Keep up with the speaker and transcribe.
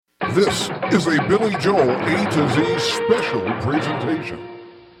This is a Billy Joel A to Z special presentation.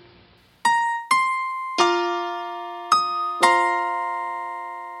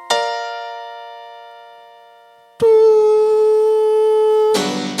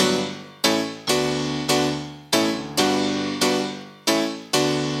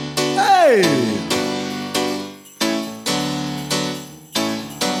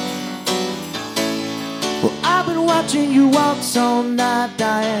 Watching you walks all night,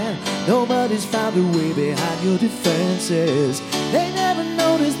 Diane. Nobody's found a way behind your defenses. They never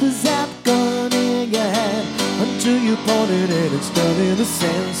noticed the zap gun in your hand until you pointed it and stunning the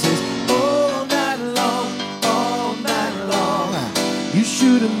senses. All night long, you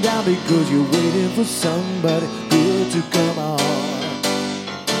shoot them down because you're waiting for somebody good to come on.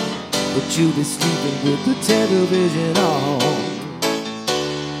 But you'll be sleeping with the television on.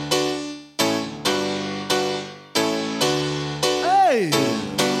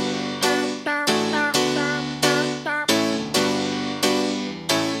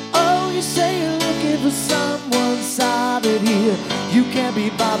 You can't be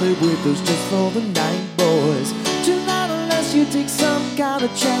bothered with those just for the night, boys. Tonight, unless you take some kind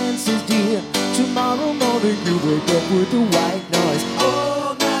of chances, dear. Tomorrow morning, you wake up with the white noise.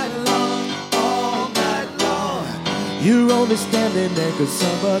 All night long. You're only standing there 'cause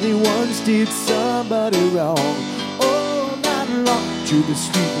somebody once did somebody wrong. All night long, you'll be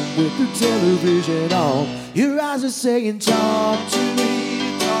sleeping with the television on. Your eyes are saying, talk to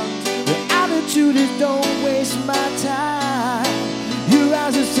me, talk to me. The attitude is, don't waste my time. Your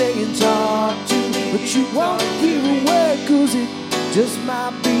eyes are saying talk to me, but you won't hear a word 'cause it just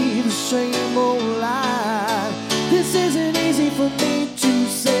might be the same old lie. This isn't easy for me to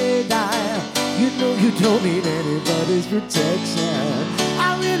say, Diane. You know you don't need anybody's protection.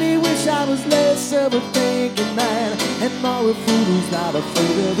 I really wish I was less of a thinking man and more a fool who's not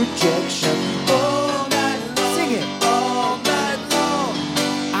afraid of rejection. All night long, sing it. All night long,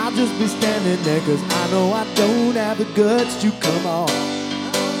 I'll just be standing there 'cause I know I don't have the guts to come on.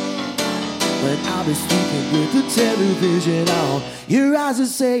 When I'll be sleeping with the television on. Your eyes are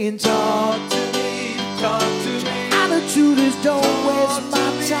saying, talk to me, talk to me. Attitude is, don't waste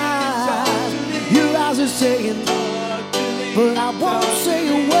my time. Your eyes are saying, talk to me, but I won't say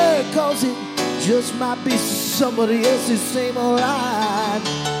a word 'cause it just might be somebody else's same old line.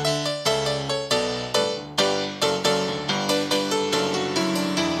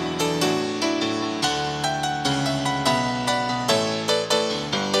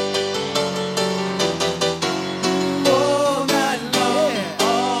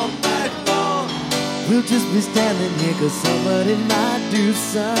 We'll just be standing here 'cause somebody might do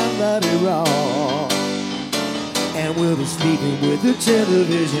somebody wrong. And we'll be sleeping with the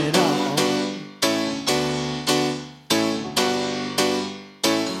television on.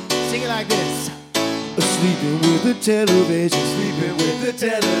 Sing it like this. Sleeping with the television, sleeping with the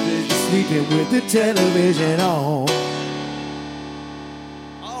television, sleeping with the television on.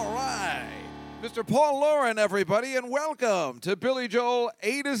 All right. Mr. Paul Lauren, everybody, and welcome to Billy Joel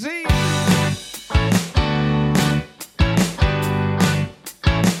A to Z.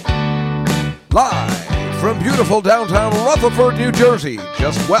 Live from beautiful downtown Rutherford, New Jersey,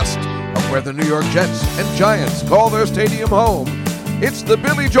 just west of where the New York Jets and Giants call their stadium home, it's the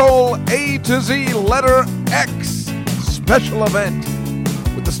Billy Joel A to Z Letter X special event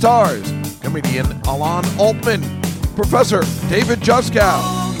with the stars, comedian Alan Altman, Professor David Juskow,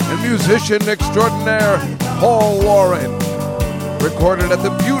 and musician extraordinaire Paul Lauren. Recorded at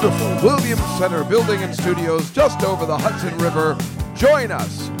the beautiful Williams Center building and studios just over the Hudson River. Join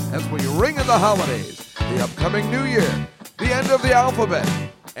us as we ring in the holidays, the upcoming New Year, the end of the alphabet,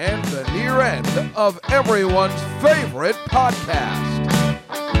 and the near end of everyone's favorite podcast.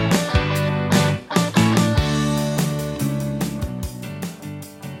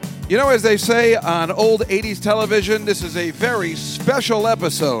 You know, as they say on old 80s television, this is a very special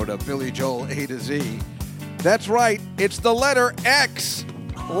episode of Billy Joel A to Z. That's right, it's the Letter X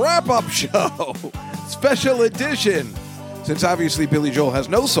wrap-up show, special edition. Since obviously Billy Joel has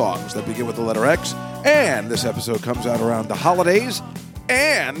no songs that begin with the letter X, and this episode comes out around the holidays,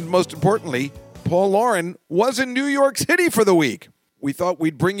 and most importantly, Paul Lauren was in New York City for the week. We thought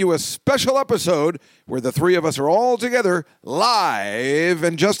we'd bring you a special episode where the three of us are all together live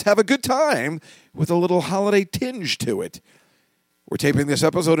and just have a good time with a little holiday tinge to it. We're taping this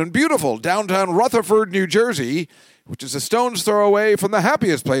episode in beautiful downtown Rutherford, New Jersey, which is a stone's throw away from the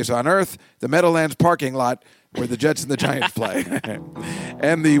happiest place on earth, the Meadowlands parking lot, where the Jets and the Giants play.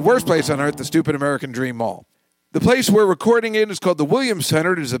 And the worst place on earth, the stupid American Dream Mall. The place we're recording in is called the Williams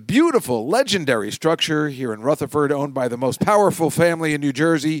Center. It is a beautiful, legendary structure here in Rutherford, owned by the most powerful family in New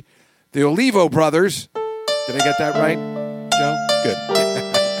Jersey. the Olivo brothers. Did I get that right, Joe? Good.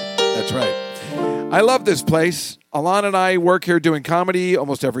 That's right. I love this place. Alon and I work here doing comedy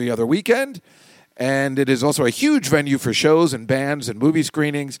almost every other weekend, and it is also a huge venue for shows and bands and movie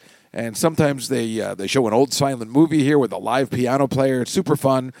screenings. And sometimes they show an old silent movie here with a live piano player. It's super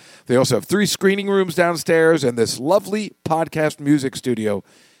fun. They also have 3 screening rooms downstairs and this lovely podcast music studio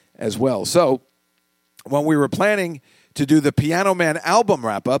as well. So when we were planning to do the Piano Man album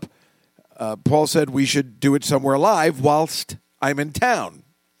wrap-up, Paul said we should do it somewhere live whilst I'm in town.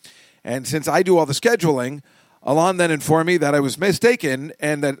 And since I do all the scheduling, Alon then informed me that I was mistaken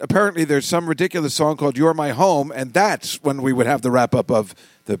and that apparently there's some ridiculous song called You're My Home, and that's when we would have the wrap-up of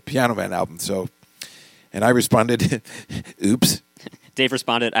the Piano Man album. So, and I responded, oops. Dave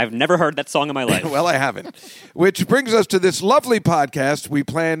responded, I've never heard that song in my life. Well, I haven't. Which brings us to this lovely podcast we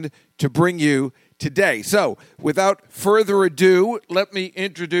planned to bring you today. So, without further ado, let me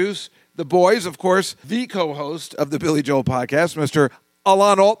introduce the boys. Of course, the co-host of the Billy Joel podcast, Mr.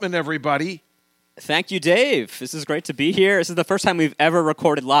 Alon Altman, everybody. Thank you, Dave. This is great to be here. This is the first time we've ever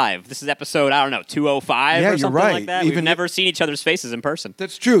recorded live. This is episode, 205 or something right. like that. We've never seen each other's faces in person.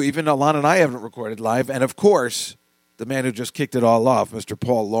 That's true. Even Alon and I haven't recorded live. And, of course, the man who just kicked it all off, Mr.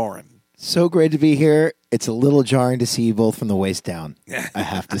 Paul Lauren. So great to be here. It's a little jarring to see you both from the waist down, I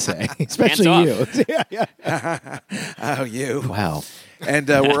have to say. Especially you. Oh, you. Wow. And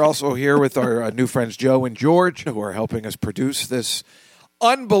we're also here with our new friends Joe and George, who are helping us produce this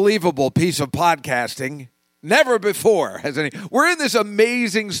unbelievable piece of podcasting. Never before has any. We're in this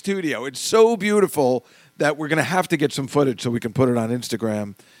amazing studio. It's so beautiful that we're going to have to get some footage so we can put it on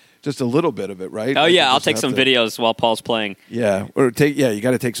Instagram. Just a little bit of it, right? Oh, yeah. I'll take some videos while Paul's playing. Yeah. You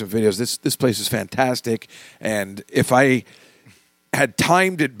got to take some videos. This place is fantastic. And if I had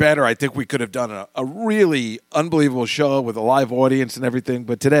timed it better, I think we could have done a really unbelievable show with a live audience and everything.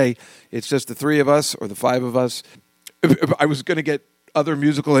 But today, it's just the 3 of us or the 5 of us. I was going to get other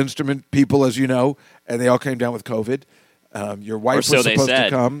musical instrument people, as you know, and they all came down with COVID. Your wife was supposed to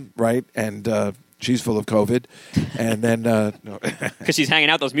come, right? And she's full of COVID. And then... Because she's hanging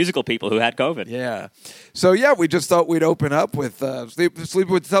out with those musical people who had COVID. Yeah. So, we just thought we'd open up with Sleep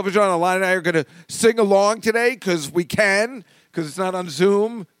with Television. Alon and I are going to sing along today because we can, because it's not on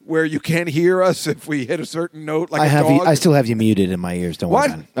Zoom where you can't hear us if we hit a certain note like a dog. I still have you muted in my ears. Don't worry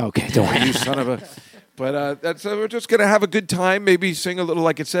about it. Okay, don't worry. You son of a... But we're just going to have a good time, maybe sing a little,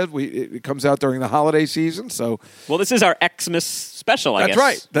 like it said. It comes out during the holiday season. So, well, this is our Xmas special, I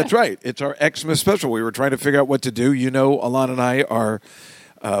guess. That's right. It's our Xmas special. We were trying to figure out what to do. You know, Alon and I are,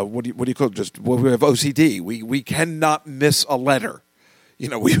 what do you call it? We have OCD. We cannot miss a letter. You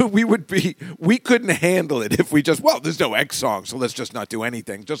know, we couldn't handle it if we just, there's no X song, so let's just not do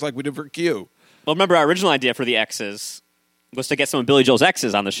anything, just like we did for Q. Well, remember our original idea for the X's was to get some of Billy Joel's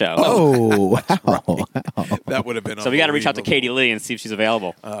exes on the show. Oh, wow. That would have been so we got to reach out to Katie Lee and see if she's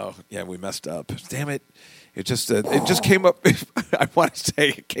available. Oh, yeah, we messed up. Damn it. It just came up, I want to say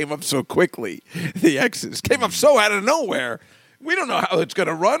it came up so quickly. The exes came up so out of nowhere. We don't know how it's going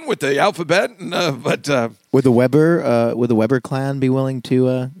to run with the alphabet, but... Would the Weber clan be willing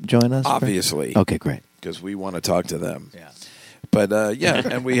to join us? Obviously. Okay, great. Because we want to talk to them. Yeah. But,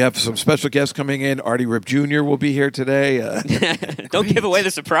 and we have some special guests coming in. Artie Rip Jr. will be here today. Don't give away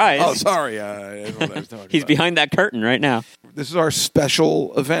the surprise. Oh, sorry. I don't know what I was talking He's about. behind that curtain right now. This is our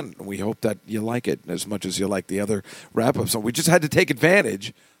special event. We hope that you like it as much as you like the other wrap-ups. So we just had to take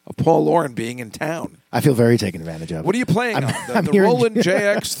advantage of Paul Lauren being in town. I feel very taken advantage of. What are you playing on? The Roland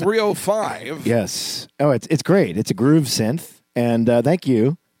JX 305. Yes. Oh, it's great. It's a groove synth. And thank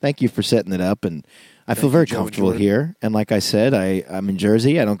you. Thank you for setting it up. And I feel very comfortable here. And like I said, I'm in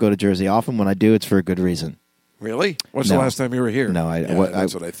Jersey. I don't go to Jersey often. When I do, it's for a good reason. Really? When's the last time you were here? No,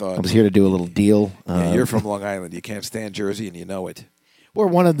 that's what I thought. I was here to do a little deal. You're from Long Island. You can't stand Jersey, and you know it. We're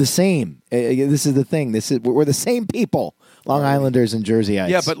one of the same. This is the thing. We're the same people. Long Islanders and Jerseyites.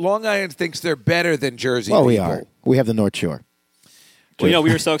 Yeah, but Long Island thinks they're better than Jersey people. We are. We have the North Shore. Well,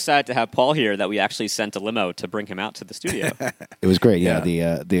 we were so excited to have Paul here that we actually sent a limo to bring him out to the studio. It was great. Yeah.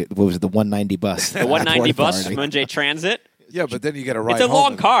 The what was it? The 190 bus. The 190 bus from NJ Transit. Yeah, but then you get a ride. It's a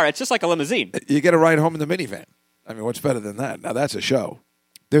long car. It's just like a limousine. You get a ride home in the minivan. I mean, what's better than that? Now that's a show.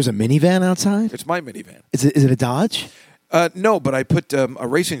 There's a minivan outside? It's my minivan. Is it a Dodge? No, but I put a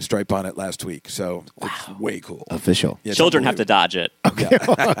racing stripe on it last week, so it's way cool. Official. Yeah, Children have to dodge it. Okay.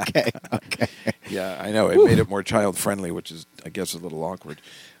 Yeah. Okay. Yeah, I know. It made it more child friendly, which is, I guess, a little awkward.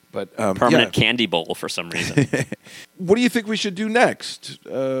 But permanent candy bowl for some reason. What do you think we should do next?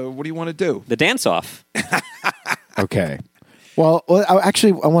 What do you want to do? The dance off. Okay. Well,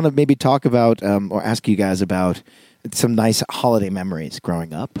 I want to maybe talk about or ask you guys about some nice holiday memories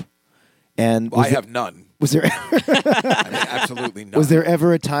growing up. And Well, I have none. was there I mean, absolutely none. was there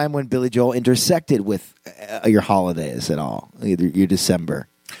ever a time when Billy Joel intersected with your holidays at all? Either your December.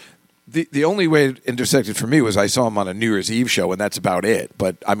 The only way it intersected for me was I saw him on a New Year's Eve show, and that's about it.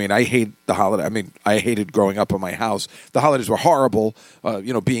 But I mean, I hate the holiday. I mean, I hated growing up in my house. The holidays were horrible.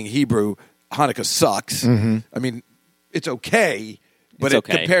 Being Hebrew, Hanukkah sucks. Mm-hmm. I mean, it's okay, but It's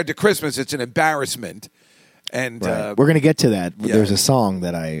okay. compared to Christmas, it's an embarrassment. And Right. We're going to get to that. yeah. There's a song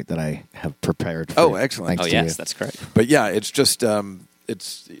that I have prepared for. Oh, excellent. thanks Oh to yes, you. that's correct. But yeah, it's just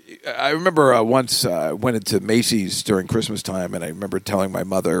I remember once I went into Macy's during Christmas time, and I remember telling my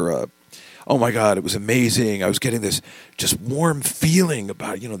mother, "Oh my God, it was amazing! I was getting this just warm feeling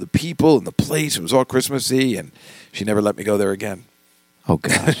about the people and the place. It was all Christmassy," and she never let me go there again. Oh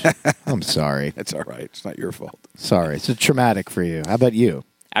gosh, I'm sorry. It's all right. It's not your fault. Sorry, it's traumatic for you. How about you?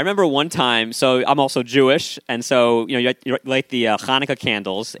 I remember one time. So I'm also Jewish, and so you light the Hanukkah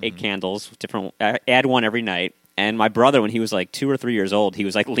candles, 8 candles, different. Add one every night. And my brother, when he was like 2 or 3 years old, he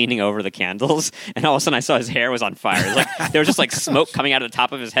was like leaning over the candles, and all of a sudden I saw his hair was on fire. It was like there was just like smoke coming out of the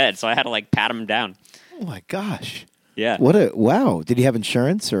top of his head, so I had to like pat him down. Oh my gosh, Yeah. wow! Did he have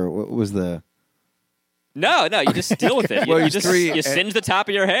insurance, or what was the? No, you just deal with it. Well, you he's just three, you singe the top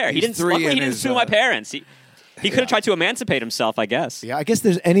of your hair. He he's didn't. three Luckily, he and didn't his, sue my parents. He could have tried to emancipate himself, I guess. Yeah, I guess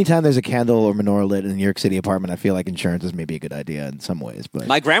anytime there's a candle or menorah lit in a New York City apartment, I feel like insurance is maybe a good idea in some ways. But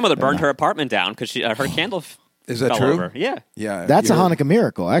My grandmother burned her apartment down because her candle Is that fell true? over. Yeah. Yeah, that's a you're- Hanukkah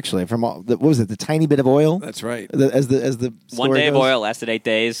miracle, actually. From what was it? The tiny bit of oil. That's right. As the One story day of goes? oil lasted 8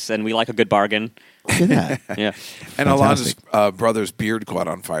 days, and we like a good bargain. Look at that. Yeah. And Fantastic. Alonzo's brother's beard caught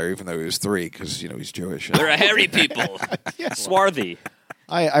on fire, even though he was 3, because he's Jewish. They're a hairy people. Swarthy.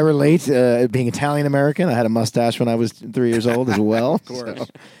 I relate. Being Italian American, I had a mustache when I was 3 years old as well. Of course.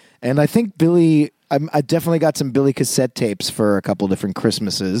 And I think Billy, I definitely got some Billy cassette tapes for a couple different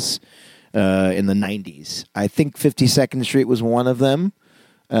Christmases in the 90s. I think 52nd Street was one of them,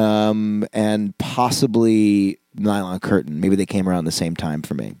 and possibly Nylon Curtain. Maybe they came around the same time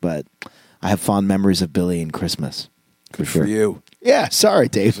for me, but I have fond memories of Billy and Christmas. Good for you. Yeah, sorry,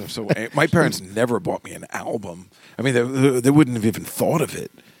 Dave. So my parents never bought me an album. I mean, they wouldn't have even thought of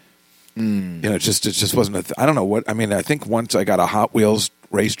it. It just wasn't I don't know what. I mean, I think once I got a Hot Wheels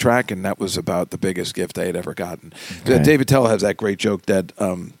racetrack, and that was about the biggest gift I had ever gotten. Okay. David Tell has that great joke that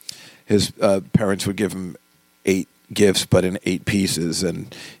his parents would give him 8 gifts, but in 8 pieces,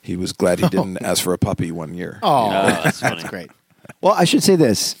 and he was glad he didn't ask for a puppy one year. Oh, that's funny. that's great. Well, I should say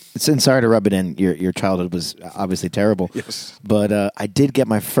this. And sorry to rub it in. Your childhood was obviously terrible. Yes. But I did get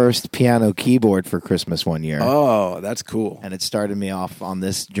my first piano keyboard for Christmas one year. Oh, that's cool. And it started me off on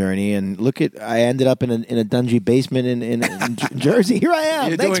this journey. And I ended up in a dungy basement in Jersey. Here I am.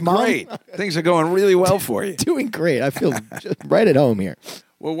 You're Thanks, doing Mom. great. Things are going really well for you. Doing great. I feel just right at home here.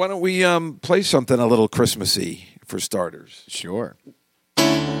 Well, why don't we play something a little Christmassy for starters? Sure.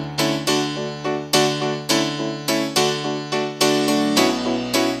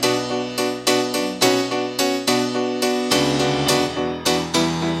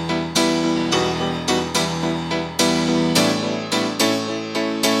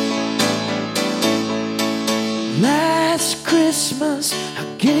 Last Christmas, I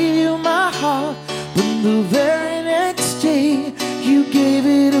gave you my heart, but the very next day, you gave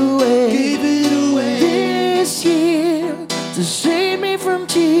it away. This year, to save me from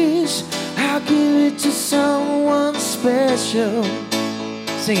tears, I'll give it to someone special.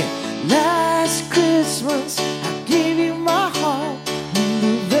 Sing it. Last Christmas, I gave you my heart, and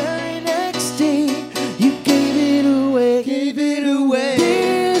the very next day, you gave it away.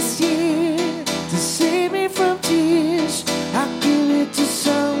 This year, to save me from tears, I'll give it to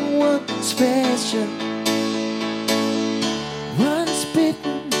someone special. Once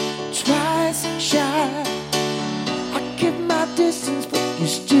bitten, twice shy. I kept my distance, but you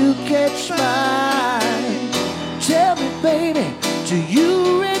still catch mine. Tell me, baby, do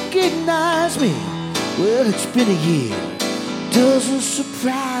you recognize me? Well, it's been a year, doesn't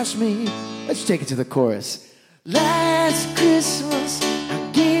surprise me. Let's take it to the chorus. Last Christmas, I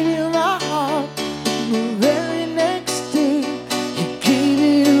gave you my heart, and the very next day, you gave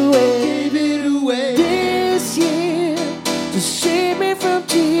it away. This year, to save me from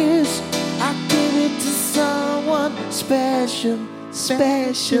tears, I give it to someone special.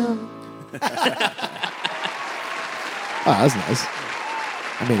 Oh, that's nice.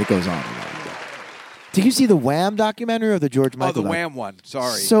 I mean, it goes on. Did you see the Wham documentary or the George Oh, Michael? the Wham one.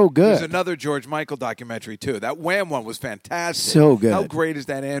 Sorry. So good. There's another George Michael documentary, too. That Wham one was fantastic. So good. How great is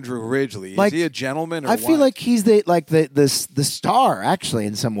that Andrew Ridgely? Like, is he a gentleman or I feel what? like he's the star, actually,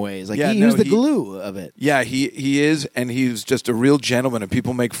 in some ways. Like, Yeah, he no, was the he- glue of it. Yeah, he is, and he's just a real gentleman, and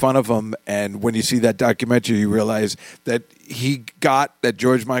people make fun of him. And when you see that documentary, you realize that he got that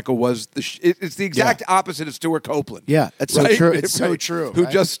George Michael was it's the exact opposite of Stuart Copeland. Yeah, that's so right? true. It's so Right. true, Who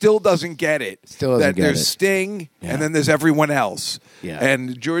right? just still doesn't get it. Still doesn't that get there's it. Sting, Yeah. and then there's everyone else. Yeah.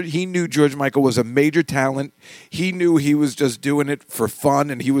 And he knew George Michael was a major talent. He knew he was just doing it for fun,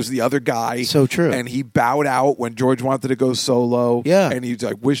 and he was the other guy. So true. And he bowed out when George wanted to go solo. Yeah. And he's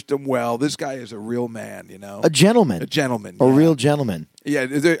like, wished him well. This guy is a real man, you know? A gentleman. A gentleman. A yeah. real gentleman. Yeah,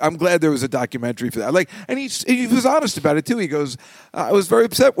 I'm glad there was a documentary for that. Like, and he was honest about it too. He goes, "I was very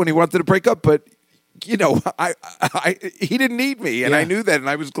upset when he wanted to break up, but you know, he didn't need me, and I Yeah. knew that, and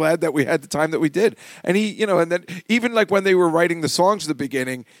I was glad that we had the time that we did." And he, you know, and then even like when they were writing the songs at the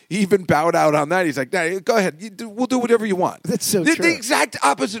beginning, he even bowed out on that. He's like, "Nah, go ahead, we'll do whatever you want." That's so the, true. The exact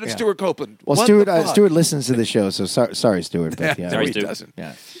opposite of Yeah. Stuart Copeland. Well, What Stuart the fuck? Stuart listens to the show, so sorry, Stuart. But Yeah, yeah, no, Sorry, he Stu. doesn't.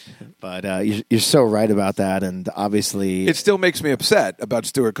 yeah. But you're so right about that, and obviously, It still makes me upset about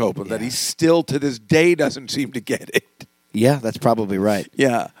Stuart Copeland that he still to this day doesn't seem to get it. yeah, that's probably right.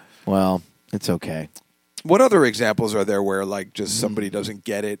 Yeah. Well, it's okay. What other examples are there where like just somebody doesn't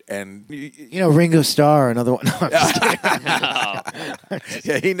get it and You know, Ringo Starr, another one. No, I'm just kidding.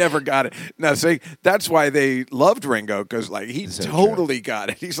 yeah, he never got it. No, see, that's why they loved Ringo because like he So totally got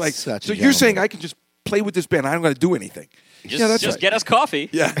it. He's like, Such a so you're saying gentleman. I can just play with this band? I'm going to do anything. Yeah, that's Just right. get us coffee.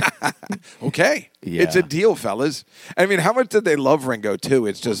 Yeah. Okay. Yeah. It's a deal, fellas. I mean, how much did they love Ringo too?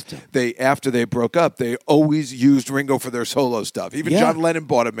 It's just after they broke up, they always used Ringo for their solo stuff. Even Yeah. John Lennon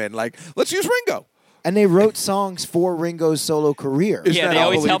bought him in. Like, let's use Ringo. And they wrote songs for Ringo's solo career. Isn't Yeah, that they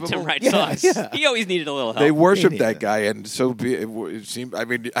always helped unbelievable? him write Yeah, songs. yeah. He always needed a little help. They worship need that it. guy, and so it seemed. I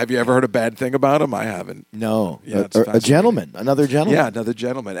mean, have you ever heard a bad thing about him? I haven't. No, Yeah, it's a fascinating. gentleman, another gentleman. Yeah, another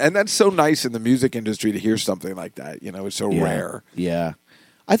gentleman, and that's so nice in the music industry to hear something like that. You know, it's so Yeah. rare. Yeah,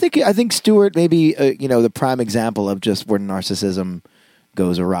 I think Stewart maybe the prime example of just where narcissism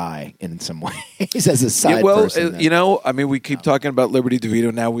goes awry in some ways as a side Yeah, well, person. you know, I mean, we keep talking about Liberty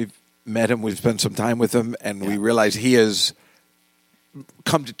DeVito. Now we've met him, we've spent some time with him, and we realize he has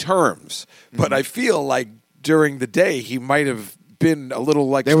come to terms. Mm-hmm. But I feel like during the day he might have been a little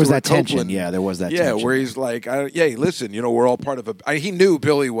like There was Stuart that tension. Copeland. Yeah, there was that Yeah, tension. where he's like, "Hey, listen, you know, we're all part of he knew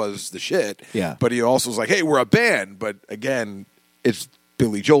Billy was the shit. Yeah. but he also was like, "Hey, we're a band." But again, it's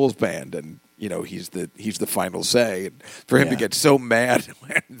Billy Joel's band, and you know, he's the final say. And for him to Yeah. get so mad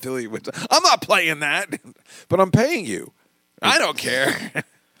when Billy was, "I'm not playing that, but I'm paying you. I don't care."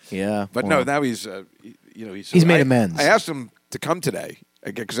 Yeah, But well, no, now he's He's made amends. I asked him to come today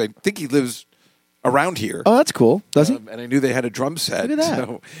because I think he lives around here. Oh, that's cool. Does he? And I knew they had a drum set. Look at that.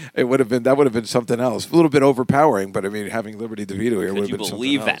 So it would have been something else. A little bit overpowering, but I mean, having Liberty DeVito here would Could have you been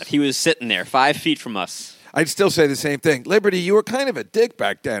believe something that? else. He was sitting there 5 feet from us. I'd still say the same thing. Liberty, you were kind of a dick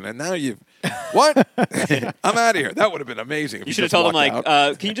back then, and now you've what? I'm out of here. That would have been amazing. If You should have just told him, walked like,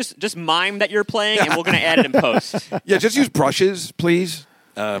 out. can you just mime that you're playing, and we're going to add it in post. Yeah, just use brushes, please.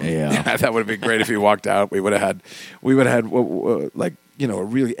 Yeah. That would have been great if he walked out. We would have had like, you know, a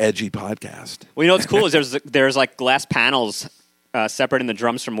really edgy podcast. Well, you know what's cool is there's like glass panels separating the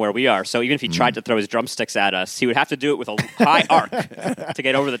drums from where we are. So even if he tried to throw his drumsticks at us, he would have to do it with a high arc to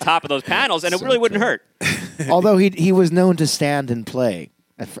get over the top of those panels, and it really wouldn't hurt. Although he was known to stand and play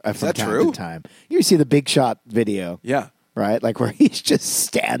from that time true? to time. You see the Big Shot video, Yeah. right? Like where he's just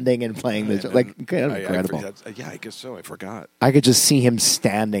standing and playing the like kind of incredible. I guess so. I forgot. I could just see him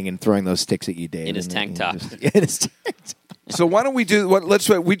standing and throwing those sticks at you, Dave. In his and- tank and top. just- in his tank top. So why don't we do what?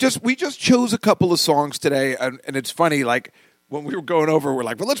 We just chose a couple of songs today, and it's funny. Like when we were going over, we're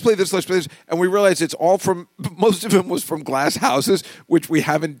like, well, let's play this, and we realized it's all from most of them was from Glass Houses, which we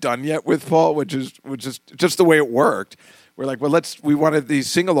haven't done yet with Paul, which is just the way it worked. We're like, well, we wanted these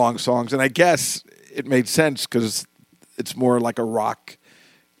sing along songs, and I guess it made sense because it's more like a rock,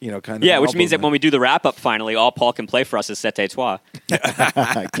 you know, kind of. Yeah, which means that album, when we do the wrap up, finally, all Paul can play for us is C'était Toi.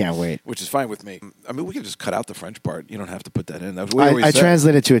 I can't wait. which is fine with me. I mean, we can just cut out the French part. You don't have to put that in. That's what we always I say.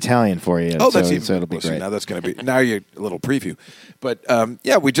 translated to Italian for you. Oh, that's so, even so it'll be well, see, great. now that's going to be now you're a little preview, but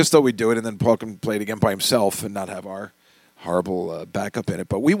yeah, we just thought we'd do it, and then Paul can play it again by himself and not have our horrible backup in it.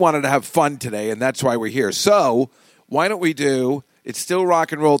 But we wanted to have fun today, and that's why we're here. So why don't we do "It's Still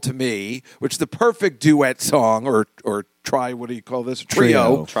Rock and Roll to Me," which is the perfect duet song, or try, what do you call this? A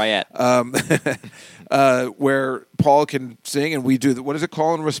trio. Try it. Where Paul can sing and we do what is it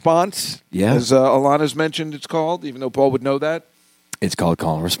called in response? Yeah. As Alana's mentioned, it's called, even though Paul would know that. It's called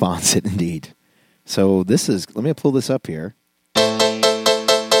Call and Response, indeed. So this is, let me pull this up here. Open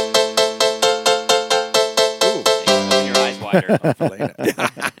your eyes wider.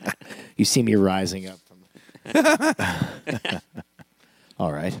 You see me rising up from.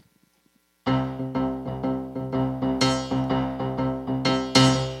 All right.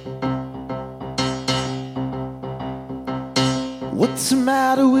 What's the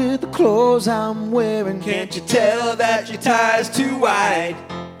matter with the clothes I'm wearing? Can't you tell that your tie's too wide?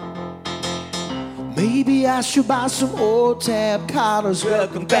 Maybe I should buy some old tab collars.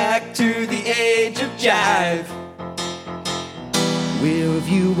 Welcome back to the age of jive. Where have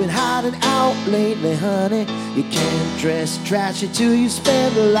you been hiding out lately, honey? You can't dress trashy till you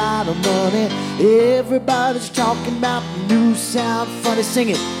spend a lot of money. Everybody's talking about the new sound funny. Sing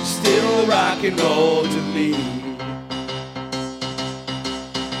it. Still rock and roll to me.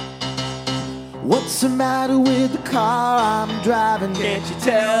 What's the matter with the car I'm driving? Can't you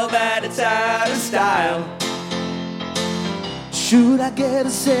tell that it's out of style? Should I get a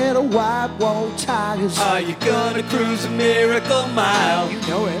set of white wall tires? Are you gonna cruise a miracle mile? You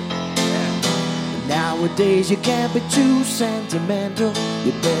know it. Nowadays you can't be too sentimental.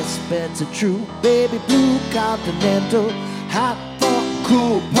 Your best bet's a true baby blue Continental. Hot funk,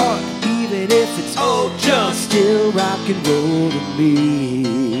 cool punk, even if it's Old junk. still rock and roll to me.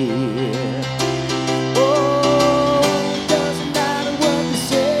 Oh, doesn't matter what they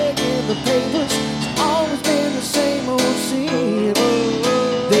say in the papers. It's always been the same old scene.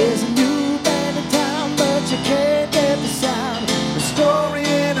 There's a new band in town, but you can't get the sound. The story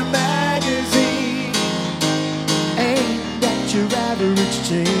in a magazine ain't that your average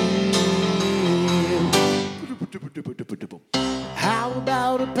tale. How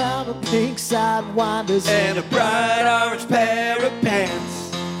about a pound of pink sidewinders And a bright orange pair of pants.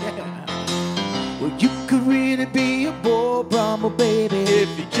 Well, you could really be a Bull Brummer, baby. If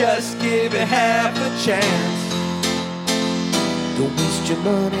you just give it half a chance. Don't waste your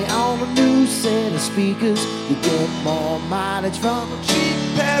money on a new set of speakers. You get more mileage from a cheap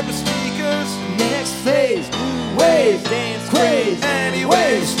Pair of speakers. next phase. New wave, dance craze.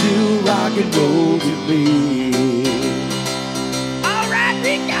 Anyways, Still rock and roll to me. all right,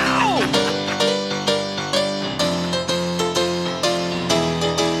 Rico.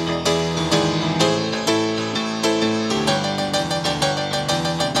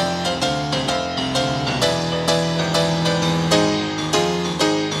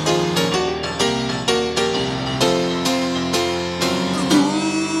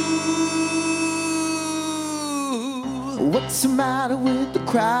 What's the matter with the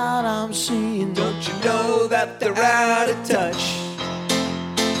crowd I'm seeing? Don't you know that they're out of touch?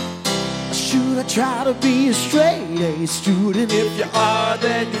 Should I try to be a straight A student? If you are,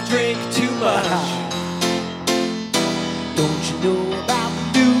 then you drink too much. Don't you know about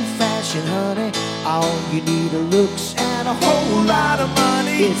the new fashion, honey? All you need are looks and a whole lot of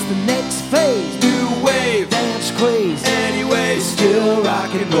money. It's the next phase, New wave, dance craze. anyways, Still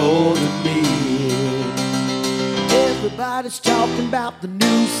rock and roll to me. Everybody's talking about the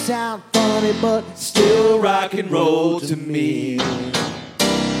new sound funny, but still rock and roll to me.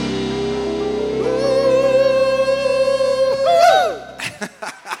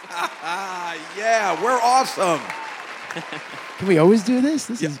 Yeah, we're awesome. Can we always do this?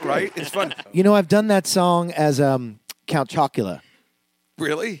 This is great. Right? It's fun. You know, I've done that song as Count Chocula.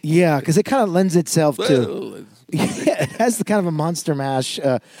 Really? Yeah, because it kind of lends itself to. Well, Yeah, it has the kind of a Monster Mash.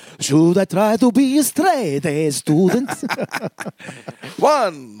 Should I try to be a straight A student?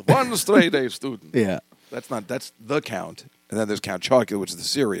 one straight A student. Yeah. That's the Count. And then there's Count Chocula, which is the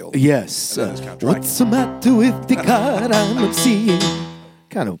cereal. Yes. And then there's Count Dracula. What's the matter with the car I'm seeing?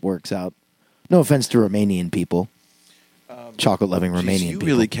 Kind of works out. No offense to Romanian people. Chocolate-loving Jeez, Romanian you people.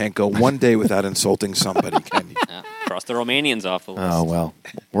 really can't go one day without insulting somebody, can you? Yeah, cross the Romanians off the list. Oh, well.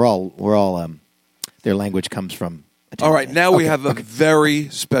 We're all their language comes from Italian. All right, now we Okay, have a okay. very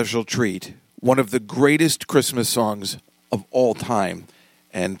special treat. One of the greatest Christmas songs of all time.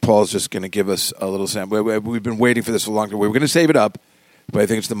 And Paul's just going to give us a little sample. We've been waiting for this for a long time. We were going to save it up, but I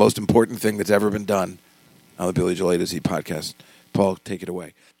think it's the most important thing that's ever been done on the Billy Joel A to Z podcast. Paul, take it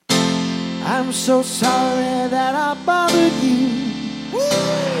away. I'm so sorry that I bothered you.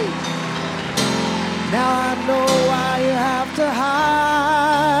 Now I know why you have to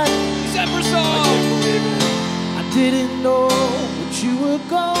hide. December song. I didn't know what you were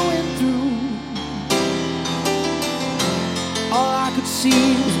going through. All I could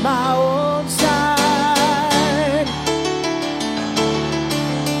see was my own side.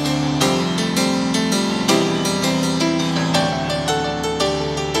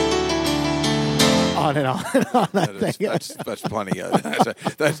 on and on and on. That's plenty.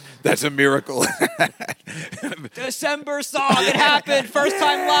 That's a miracle. December song. It happened. First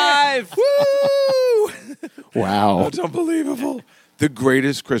time live. Woo! Wow. That's unbelievable. The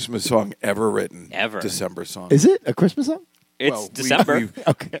greatest Christmas song ever written. Ever. December song. Is it a Christmas song? It's Well, December.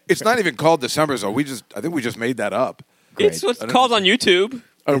 Okay. It's not even called December song. I think we just made that up. It's what's called on YouTube.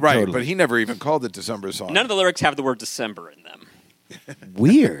 Oh, right, Totally. but he never even called it December song. None of the lyrics have the word December in them.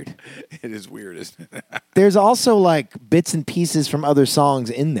 Weird. It is weird, isn't it? There's also like bits and pieces from other songs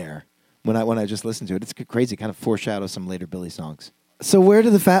in there when I just listened to it. It's crazy. Kind of foreshadows some later Billy songs. So where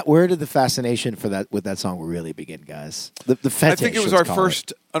did the fascination for that with that song really begin, guys? The fetish. I think it was let's our call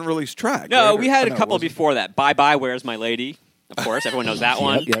first unreleased track. No, right? we had No, a couple it wasn't. before that. Bye Bye, Where's My Lady? Of course, everyone knows that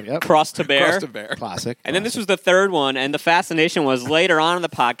one. Yep. Cross to Bear. Cross to Bear. Classic. And then this was the third one, and the fascination was later on in the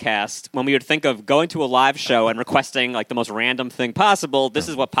podcast when we would think of going to a live show and requesting like the most random thing possible. This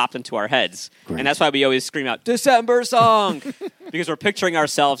is what popped into our heads, Great. and that's why we always scream out "December song" because we're picturing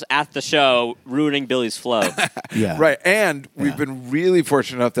ourselves at the show ruining Billy's flow. Yeah. Right, and we've been really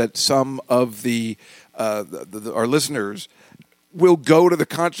fortunate enough that some of our listeners will go to the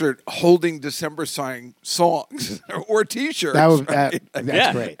concert holding December songs or T-shirts. That's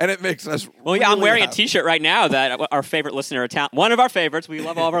Yeah. great. And it makes us. Well, yeah, I'm really wearing a happy. T-shirt right now that our favorite listener, one of our favorites, we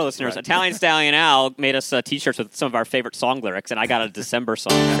love all of our listeners, Italian Stallion Al, made us T-shirts with some of our favorite song lyrics, and I got a December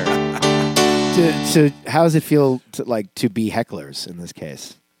song shirt. So how does it feel to be hecklers in this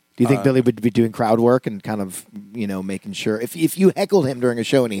case? Do you think Billy would be doing crowd work and kind of making sure if you heckled him during a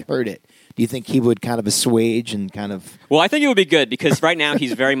show and he heard it? Do you think he would kind of assuage and kind of? Well, I think it would be good because right now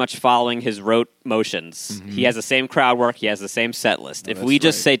he's very much following his rote motions. He has the same crowd work. He has the same set list. If we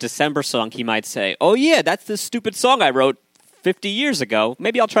just say December song, he might say, "Oh yeah, that's the stupid song I wrote 50 years ago.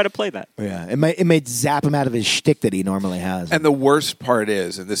 Maybe I'll try to play that." Yeah, it might zap him out of his shtick that he normally has. And the worst part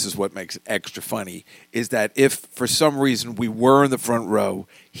is, and this is what makes it extra funny, is that if for some reason we were in the front row,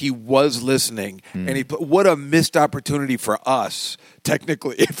 he was listening, and what a missed opportunity for us,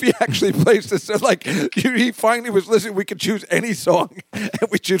 technically, if he actually plays this. Like, he finally was listening. We could choose any song, and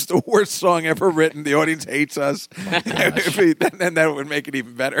we choose the worst song ever written. The audience hates us. And that would make it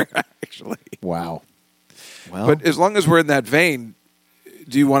even better, actually. Wow. Well, But as long as we're in that vein,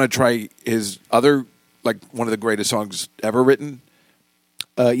 do you want to try his other, like one of the greatest songs ever written?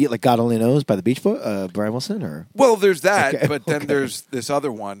 like God Only Knows by the Beach Boys, Brian Wilson, or Well, there's that, Okay, but then okay. there's this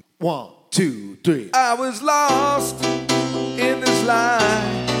other one. 1, 2, 3. I was lost in this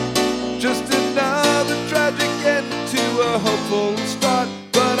line, just another tragic end to a hopeful start.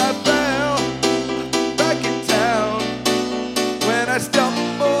 But I found back in town when I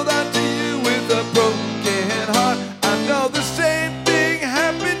stumbled onto you with a broken heart. I know the same thing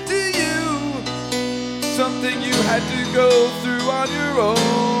happened to you, something you had to go through on your own.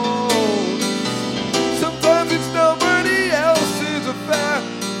 Sometimes it's nobody else's affair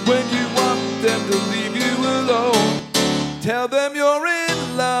when you want them to leave you alone. Tell them you're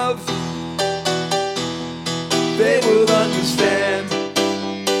in love, they will understand.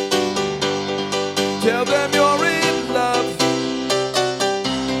 Tell them you're in love,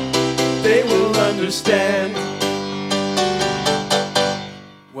 they will understand.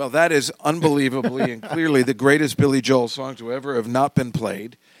 Well, that is unbelievably and clearly the greatest Billy Joel song to ever have not been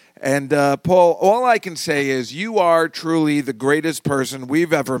played. And Paul, all I can say is you are truly the greatest person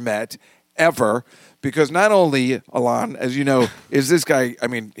we've ever met, ever, because not only, Alon, as you know, is this guy, I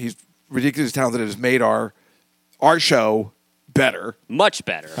mean, he's ridiculously talented, has made our show better. Much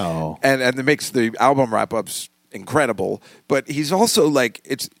better. Oh, And it makes the album wrap-ups incredible. But he's also like,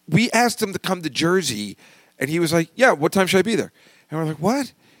 we asked him to come to Jersey, and he was like, yeah, what time should I be there? And we're like,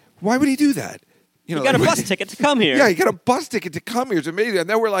 what? Why would he do that? You got a bus ticket to come here. Yeah, he got a bus ticket to come here. It's amazing. And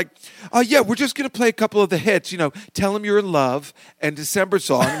then we're like, yeah, we're just going to play a couple of the hits, Tell Him You're in Love and December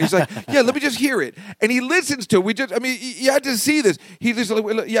Song. And he's like, yeah, let me just hear it. And he listens to it. You had to see this. He just,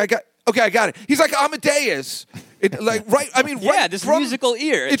 yeah, I got it. He's like Amadeus. Yeah, this musical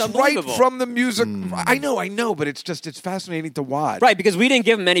ear. It's right unbelievable. from the music. I know, but it's fascinating to watch. Right, because we didn't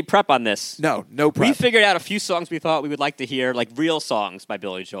give him any prep on this. No prep. We figured out a few songs we thought we would like to hear, like real songs by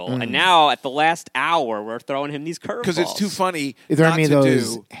Billy Joel. Mm. And now, at the last hour, we're throwing him these curveballs. Because it's too funny there not any to of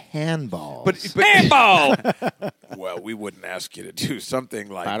those do. handballs? But Bambo! well, we wouldn't ask you to do something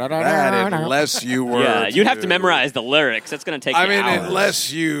like that unless you were. Yeah, you'd have to memorize the lyrics. That's going to take I you mean, hours.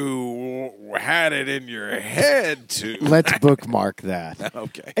 unless you had it in your head to. Let's bookmark that.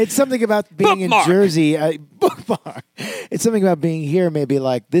 Okay. It's something about being Bookmark. in Jersey. Bookmark. It's something about being here. Maybe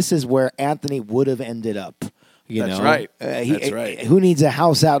like this is where Anthony would have ended up. You That's know? right. That's right. Who needs a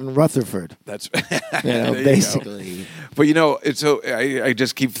house out in Rutherford? That's You know, There you basically. go. But it's so I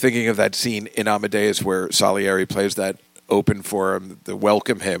just keep thinking of that scene in Amadeus where Salieri plays that open for him to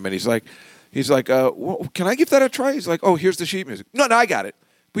welcome him, and he's like, well, can I give that a try? He's like, oh, here's the sheet music. No, I got it.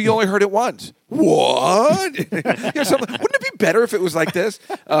 But you only heard it once. What? Wouldn't it be better if it was like this?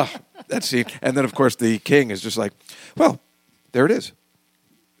 That scene. And then, of course, the king is just like, well, there it is.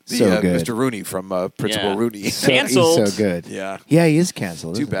 So good. Mr. Rooney from Principal Yeah. Rooney. Canceled. He's so good. Yeah. Yeah, he is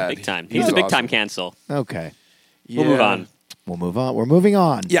canceled. Too isn't he? bad. Big time. He's He's a big awesome. time cancel. Okay. We'll move on. We'll move on. We're moving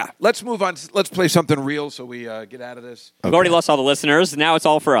on. Yeah, let's move on. Let's play something real so we get out of this. We've already lost all the listeners. Now it's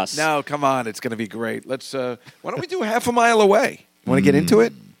all for us. No, come on. It's going to be great. Let's. Why don't we do Half a Mile Away? Want to get into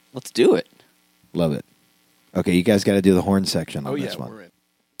it? Let's do it. Love it. Okay, you guys got to do the horn section on Oh, this yeah, one. we're in.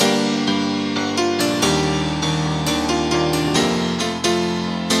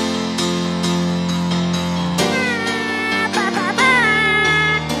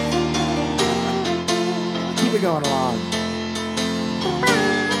 Keep it going along.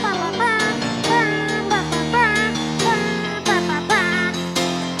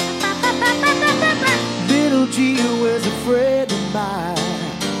 Little Gio was a friend of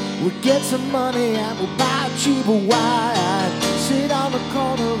mine. We'd get some money and we'd buy a cheaper wine. Sit on the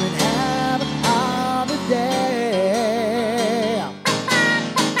corner and have a holiday.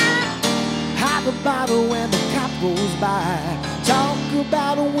 Have a bottle when the cop goes by. Talk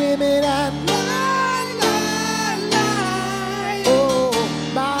about women and oh,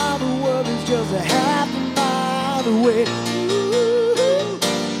 my, the world is just a half a mile away.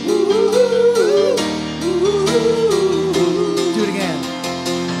 Do it again.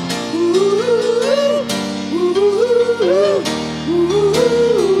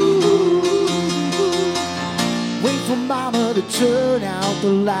 Wait for mama to turn out the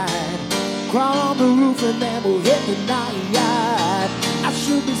light. Crawl on the roof and then we'll hit the night. I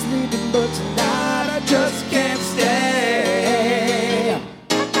should be sleeping, but tonight I just can't stay.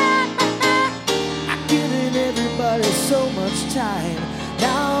 I've given everybody so much time.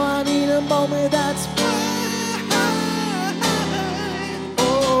 Now I need a moment that's mine.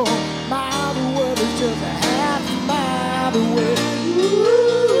 Oh, my, the world is just a half a mile away.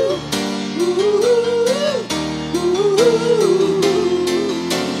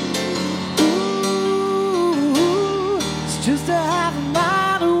 It's just a half a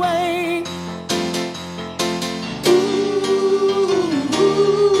mile away.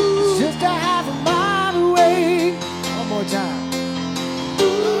 It's just a half a mile away. One more time.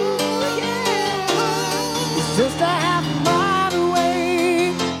 It's just a half a mile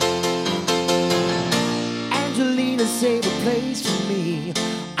away. Angelina saved a place for me.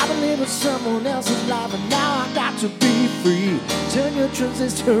 I've been living someone else's life and now I got to be free. Turn your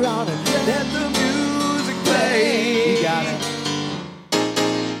transistor on and let the music play. You got it.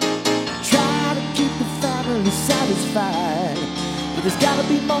 Try to keep the family satisfied, but there's gotta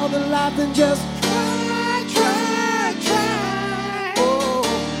be more than life than just try. Oh,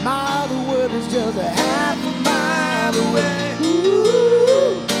 my, the world is just a half a mile away.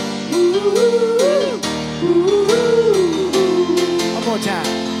 One more time.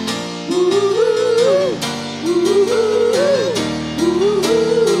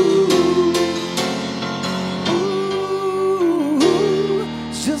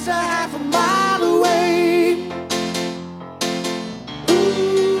 It's just a half a mile away.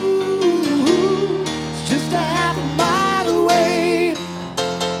 It's just a half a mile away.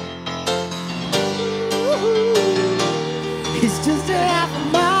 It's just a half a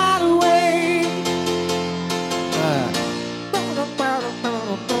mile away.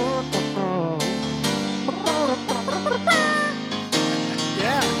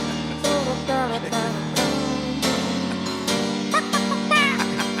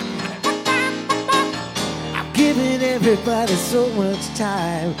 I've given everybody so much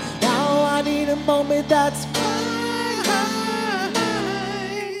time. Now I need a moment that's mine.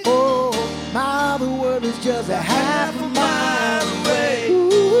 Oh, my, the world is just a half a mile away.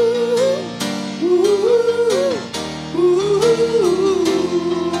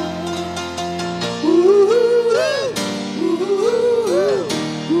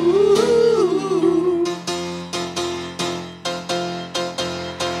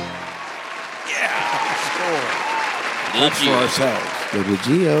 That's for ourselves. Little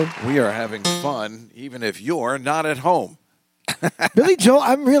Gio. We are having fun, even if you're not at home. Billy Joel,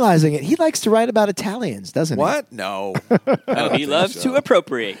 I'm realizing it. He likes to write about Italians, doesn't he? What? No. Oh, he loves to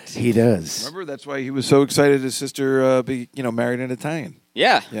appropriate. He does. Remember, that's why he was so excited his sister be, married an Italian.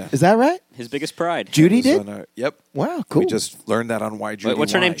 Yeah. Yeah. Is that right? His biggest pride. Judy It was did? on yep. Wow, cool. We just learned that on Why Judy. Wait,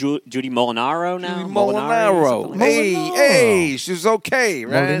 what's her Why. name? Judy Molinaro now? Judy Molinari or Molinaro. something like Hey, Molinaro. hey, she's okay,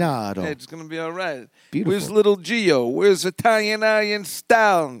 right? Molinaro. Hey, it's gonna be all right. Beautiful. Where's little Gio? Where's Italian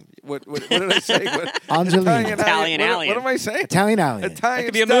style? What did I say? Angelina. Italian What alien. am I saying? Italian alien. Italian That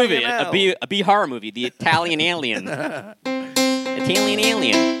could be a movie, a B horror movie, The Italian Alien. Italian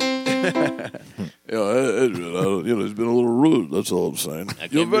Alien. It's been a little rude. That's all I'm saying.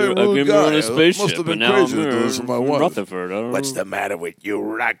 You're a very rude guy. on a spaceship, Must have been but now crazy to do this I'm for my in wife. Rutherford. I don't What's know. the matter with you,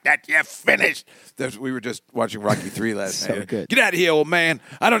 Rock? That you finished? We were just watching Rocky 3 last So night. good. Get out of here, old man.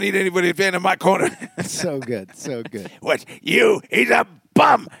 I don't need anybody in my corner. So good, so good. What? You? He's a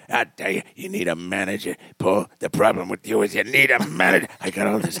bum. I tell you, you need a manager, Paul. The problem with you is you need a manager. I got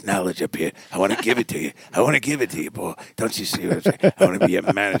all this knowledge up here. I want to give it to you. Paul. Don't you see what I'm saying? I want to be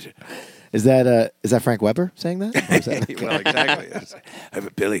a manager. Is that Frank Weber saying that? Or is that Well, exactly.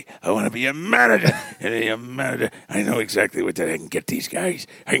 Billy, I want to be a manager. I know exactly what I can get these guys.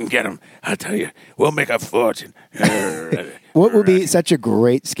 I can get them. I'll tell you, we'll make a fortune. What would be such a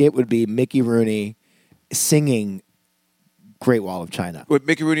great skit would be Mickey Rooney singing Great Wall of China. With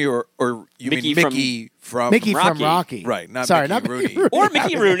Mickey Rooney or you Mickey mean Mickey from Mickey from Rocky. Rocky. Right, not Sorry, Mickey not Rooney. Mickey Rooney. Or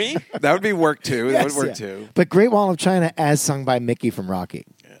Mickey Rooney. That would be work too. That Yes, would work yeah. too. But Great Wall of China as sung by Mickey from Rocky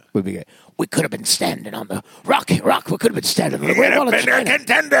would be good. We could have been standing on the Rocky Rock. We could have been standing on the Great Wall of China.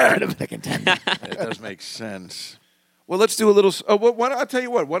 contender. Could have been a contender. It does make sense. Well, let's do a little. I'll tell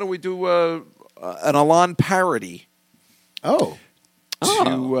you what. Why don't we do an Alon parody? Oh.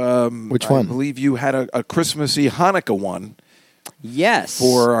 Which I one? believe you had a Christmassy Hanukkah one Yes.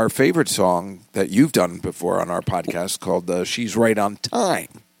 for our favorite song that you've done before on our podcast called "She's Right on Time."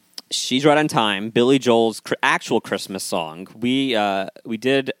 She's Right on Time, Billy Joel's actual Christmas song. We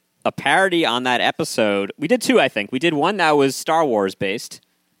did a parody on that episode. We did two, I think. We did one that was Star Wars based,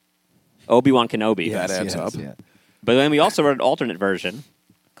 Obi-Wan Kenobi. That adds up. Yeah. But then we also wrote an alternate version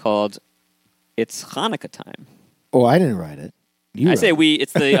called It's Hanukkah Time. Oh, I didn't write it. You I wrote say it. we.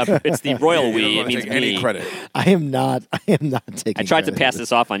 It's the royal You we. don't It want to means take any me. credit. I am not taking I tried to credit. pass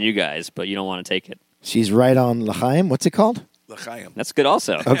this off on you guys, but you don't want to take it. She's right on L'chaim. What's it called? L'chaim. That's good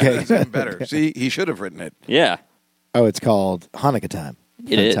also. Okay. That's even better. See, he should have written it. Yeah. Oh, it's called Hanukkah Time.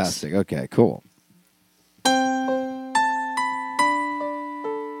 It is. Fantastic. Okay, cool.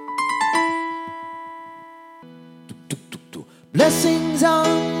 Blessings on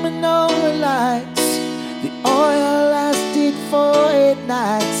menorah lights. The oil lasted for 8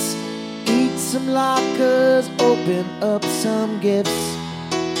 nights. Eat some lockers, open up some gifts.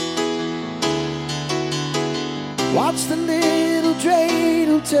 Watch the little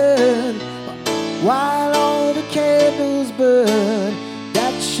dreidel turn while all the candles burn.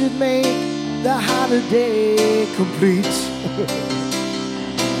 That should make the holiday complete.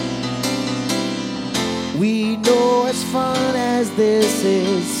 We know as fun as this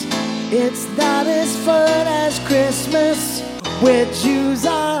is, it's not as fun as Christmas. With Jews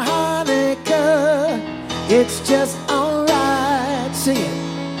on Hanukkah, it's just alright. Sing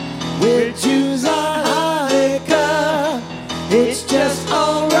it. With Jews on Hanukkah, it's just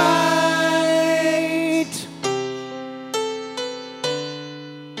alright.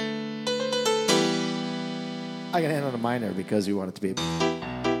 I can end on a minor because we want it to be.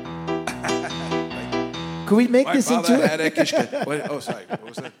 Could we make My this father into had a kishka. Wait, oh, sorry. What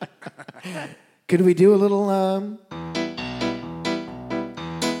was that? Could we do a little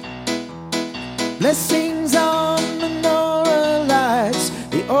blessings on menorah lights.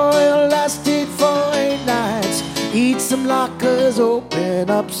 The oil lasted for 8 nights. Eat some latkes, open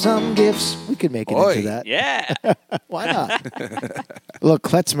up some gifts. We could make it Oi. into that. Yeah. Why not? Look,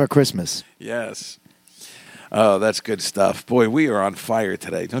 Klezmer Christmas. Yes. Oh, that's good stuff. Boy, we are on fire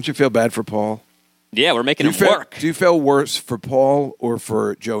today. Don't you feel bad for Paul? Yeah, we're making Do you it work. Do you feel worse for Paul or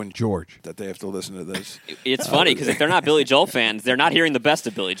for Joe and George that they have to listen to this? It's funny because if they're not Billy Joel fans, they're not hearing the best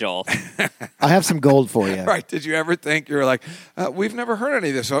of Billy Joel. I have some gold for you. Right. Did you ever think you were like, we've never heard any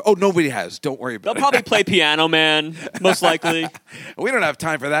of this? Oh, nobody has. Don't worry They'll about probably play Piano Man, most likely. it. We don't have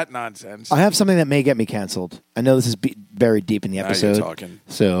time for that nonsense. I have something that may get me canceled. I know this is buried deep in the Now episode. you're talking.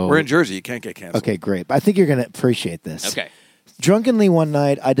 So We're in Jersey. You can't get canceled. Okay, great. But I think you're going to appreciate this. Okay. Drunkenly one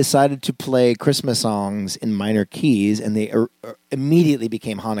night, I decided to play Christmas songs in minor keys, and they immediately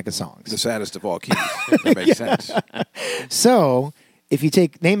became Hanukkah songs. The saddest of all keys. That makes sense. So, if you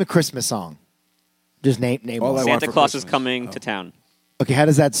name a Christmas song, just name All one. I want Santa for Claus is Christmas. coming to town. Okay, how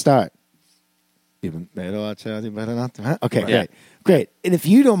does that start? You better watch out. You better not. Huh? Okay, Yeah. great. And if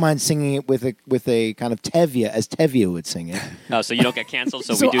you don't mind singing it with a kind of Tevye, as Tevye would sing it, No, so you don't get canceled.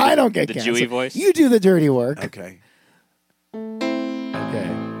 So, so we do I the, don't get the canceled. Jewy voice. You do the dirty work. Okay. Okay.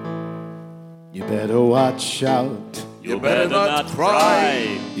 You better watch out. You better not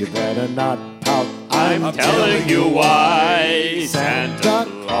cry. You better not pout. I'm telling you why. Santa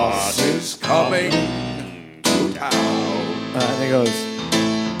Santa Claus Is coming to town. And it goes.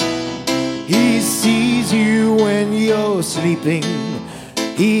 He sees you when you're sleeping.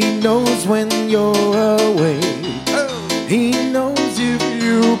 He knows when you're awake. He knows if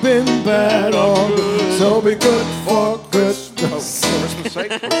you've been bad or good. So be good for Christmas. Christmas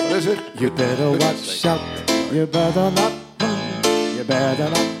sake. What is it? You better watch out. You better not. You better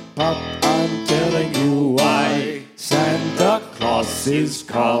not pop. I'm telling you why. Santa Claus is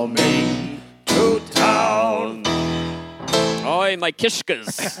coming to town. Oi, my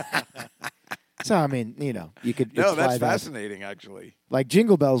kishkas. So, I mean, you could No, apply that's that. fascinating, actually. Like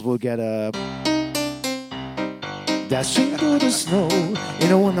Jingle Bells will get a dashing through the snow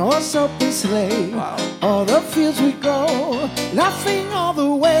in a one-horse open sleigh. All the fields we go, laughing all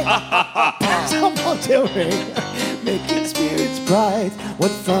the way. Come on, Del Rey, making spirits bright.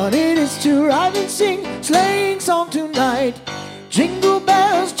 What fun it is to ride and sing sleighing song tonight. Jingle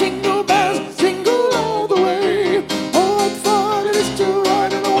bells, jingle all the way. Oh, what fun it is to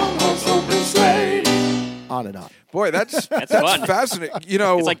ride in a one-horse open sleigh. On and on. Boy, that's fun. fascinating.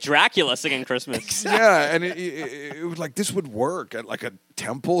 It's like Dracula singing Christmas. Yeah, and it was like this would work at like a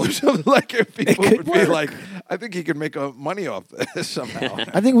temple or something. Like if people could would be work. like, I think he could make money off this somehow.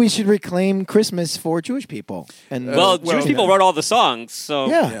 I think we should reclaim Christmas for Jewish people. And Well, Jewish people wrote all the songs, so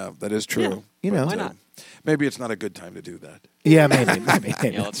yeah, Yeah, that is true. you know, why not? Maybe it's not a good time to do that. yeah, maybe.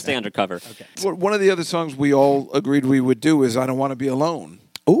 Yeah, let's stay undercover. Well, one of the other songs we all agreed we would do is "I Don't Want to Be Alone."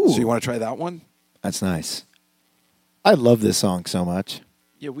 Ooh. So you want to try that one? That's nice. I love this song so much.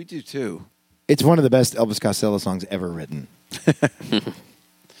 Yeah, we do too. It's one of the best Elvis Costello songs ever written.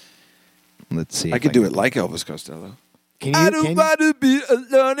 Let's see. I if could do can- it like Elvis Costello. Can you, to be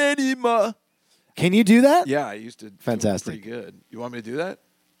alone anymore. can you do that? Yeah, I used to. do it Fantastic. pretty good. You want me to do that?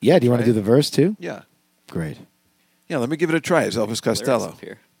 Yeah, do you want to Try do it. the verse too? Yeah. Great. Yeah, let me give it a try. It's Elvis Lyrics Costello. up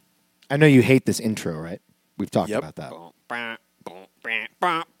here. I know you hate this intro, right? We've talked Yep. about that.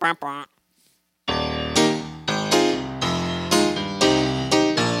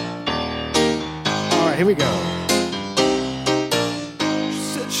 All right, here we go. She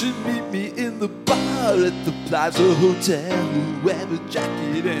said she'd meet me in the bar at the Plaza Hotel, wear a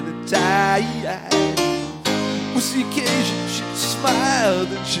jacket and a tie. Was the occasion, she'd smile,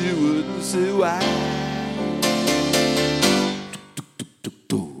 then she wouldn't say why.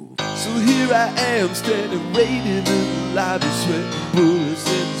 So here I am, standing waiting in the lobby, sweating bullets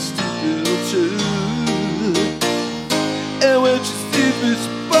in the stupid old shirt. And when she sees me, she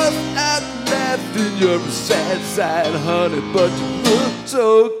busts out laughing. You're a sad side, honey, but you look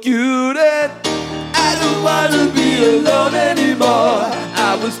so cute. And I don't wanna be alone anymore.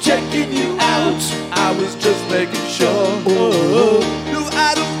 I was checking you out, I was just making sure. No,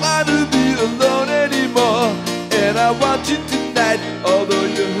 I don't wanna be alone anymore. And I want you tonight, although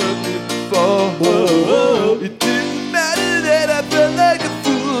you hurt me before. It didn't matter that I felt like a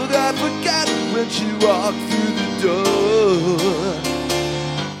fool. I forgot when she walked through the door.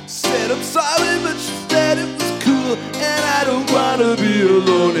 Said I'm sorry, but she said it was cool. And I don't wanna be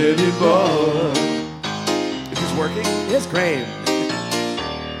alone anymore. Is this working? It's great.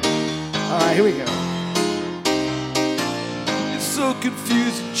 All right, here we go. It's so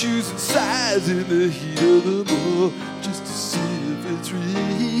confusing choosing sides in the heat of the moment, just to see if it's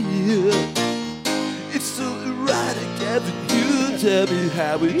real. It's so erotic having you tell me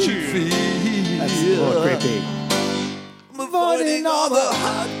how would you feel. That's a great beat. I'm avoiding all the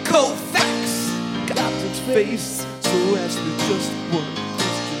hardcore facts. Captain's face. So ask me just one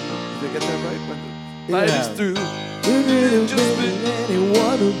question. Did I get that right? Light Yeah. is through. Did it Just be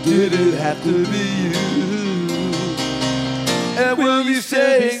anyone who Did it have to be you? And will you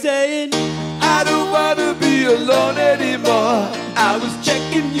say, I don't wanna be alone anymore. I was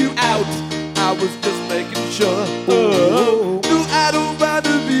checking you out, I was just making sure. No, I don't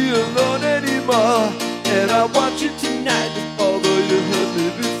wanna be alone anymore. And I want you tonight, although you hurt me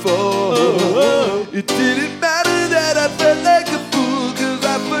before. It didn't matter that I felt like a fool, 'cause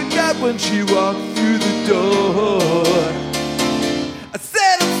I forgot when she walked through the door. I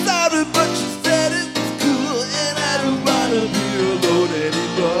said I'm sorry, but she said it was cool. And I don't wanna be alone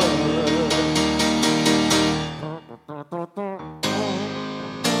anymore.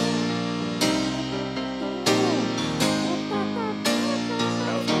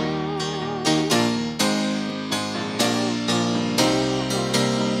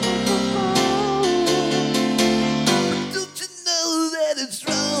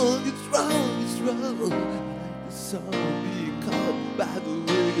 roll, like the sun being caught by the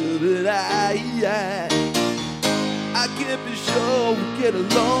wing of an eye. I can't be sure we'll get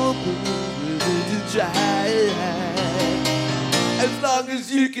along, but we're willing to try. As long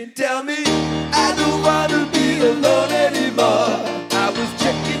as you can tell me I don't wanna be alone anymore. I was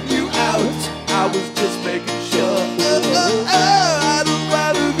checking you out, I was just making sure. I don't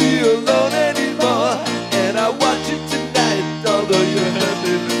wanna be alone anymore, and I want you tonight, although you hurt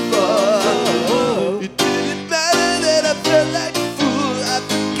me before. It didn't matter that I felt like a fool, I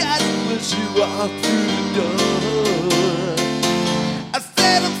forgot when she walked through the door. I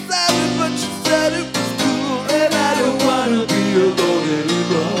said I'm sorry, but she said it was cool, and I don't wanna be alone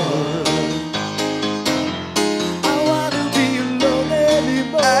anymore. I wanna be alone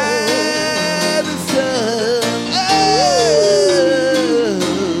anymore. I deserve,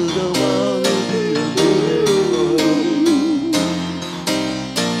 don't wanna be alone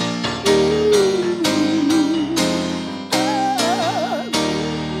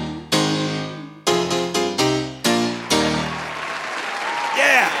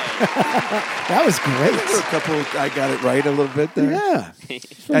Yeah. That was There were a great. couple. I got it right a little bit there. Yeah.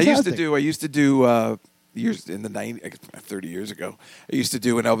 I used to do years in the 90s, 30 years ago. I used to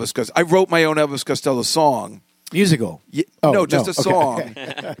do an Elvis Costello. I wrote my own Elvis Costello song. Musical. No, Oh, just a okay, song.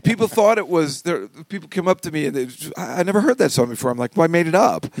 okay. People thought it was. People come up to me and I never heard that song before. I'm like, well, I made it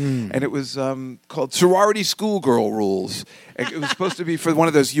up, and it was called "Sorority Schoolgirl Rules." And it was supposed to be for one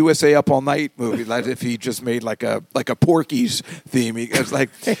of those USA Up All Night movies. Like if he just made like a Porky's theme. It was like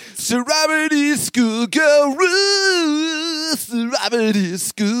 "Sorority Schoolgirl Rules, Sorority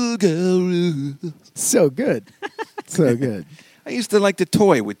Schoolgirl Rules." So good. So good. I used to like to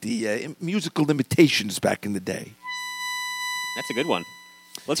toy with the musical imitations back in the day. That's a good one.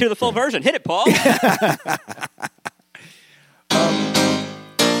 Let's hear the full version. Hit it, Paul.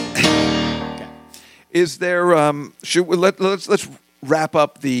 Is there? Should we, let's wrap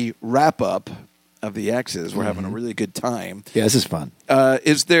up the wrap up of the X's. We're having a really good time. Yeah, this is fun.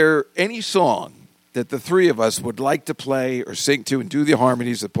 Is there any song that the three of us would like to play or sing to and do the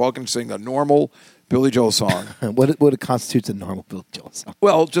harmonies that Paul can sing a normal Billy Joel song? What constitutes a normal Billy Joel song?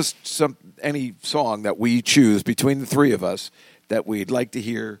 Well, just any song that we choose between the three of us that we'd like to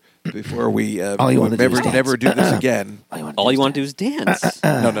hear before we All you wanna do is dance. never do this again. All you want to do is dance.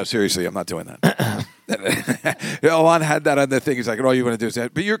 No, seriously, I'm not doing that. Alon had that on the thing. He's like, all you want to do is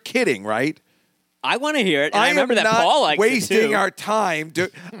that. But you're kidding, right? I want to hear it. And I remember am that not Paul likes wasting it too. our time.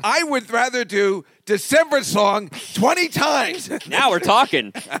 I would rather do December song 20 times. Now we're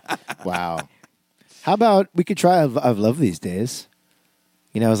talking. Wow. How about we could try I've Love These Days?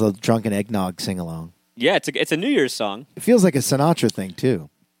 You know, as a drunken eggnog sing-along. Yeah, it's a New Year's song. It feels like a Sinatra thing, too.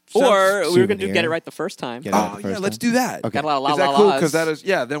 Or we were going to do Souvenir. Get It Right the first time. Get It Right Oh, the yeah, first let's time. do that. Okay. Got a lot of la Is that la cool? las. Because that is,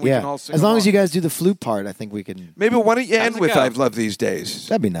 then we can all sing As long as along. you guys do the flute part, I think we can. Maybe why don't you How's end it with go? I've Loved These Days?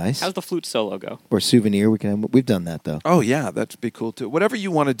 That'd be nice. How's the flute solo go? Or Souvenir, we've done that, though. Oh, yeah, that'd be cool, too. Whatever you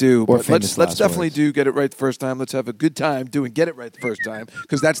want to do. Or But famous let's last definitely words. do Get It Right the first time. Let's have a good time doing Get It Right the first time,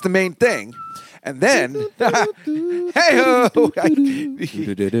 because that's the main thing. And then, hey-ho! We'll just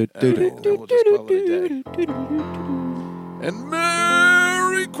call it a day. And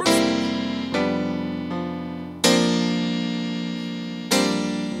Merry Christmas!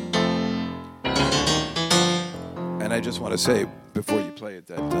 And I just want to say, before you play it,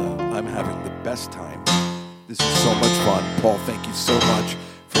 that I'm having the best time. This is so much fun. Paul, thank you so much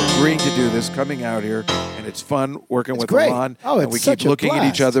for agreeing to do this, coming out here. And it's fun working with great. Alon. Oh, and we it's keep such a looking at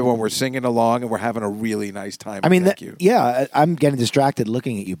each blast. other when we're singing along, and we're having a really nice time. I mean, thank you. yeah, I'm getting distracted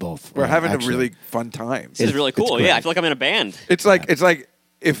looking at you both. We're having actually. a really fun time. This is really It's cool. great. Yeah, I feel like I'm in a band. It's like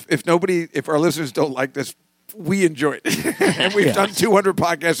if our listeners don't like this, we enjoy it. And we've Yeah. done 200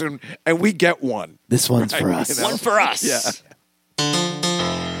 podcasts, and we get one. This one's for Right, us. you know? One for us. Yeah.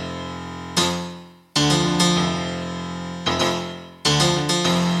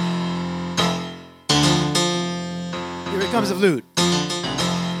 Here comes the flute.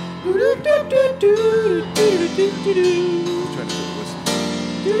 Trying to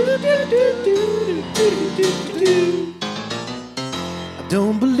listen. I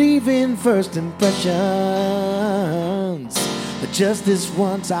don't believe in first impressions, but just this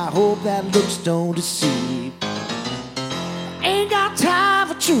once I hope that looks don't deceive. I ain't got time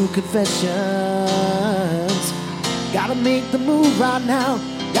for true confessions. Gotta make the move right now.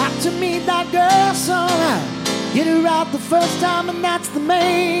 Got to meet that girl somehow. Get her out the first time, and that's the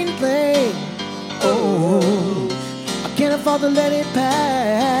main thing. Oh, I can't afford to let it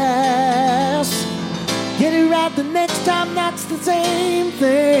pass. Get it right the next time, that's the same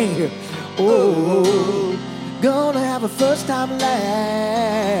thing. Oh, gonna have a first time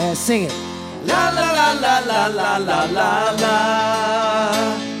last. Sing it. La la la la la la la la la.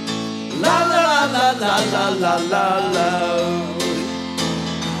 La la la la la la la la.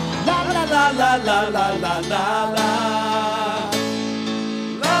 La la la la la la la la la.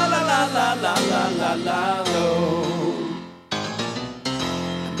 La la la la la la la la la.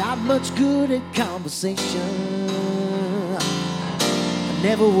 Not much good at conversation. I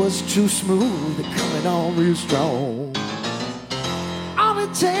never was too smooth at coming on real strong. All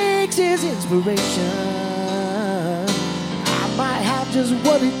it takes is inspiration. I might have just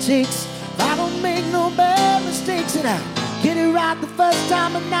what it takes if I don't make no bad mistakes. And I get it right the first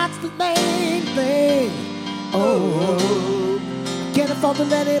time, and that's the main thing. Oh, can't afford to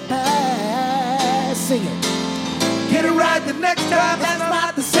let it pass. Sing it. Get it right the next time, that's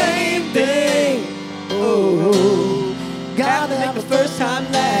not the same thing. Oh, gotta make the first time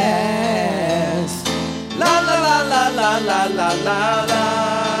last. La la la la la la la la la.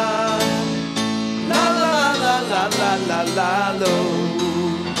 La la la la la la la la.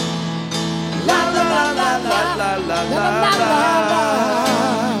 La la la la la la la la la.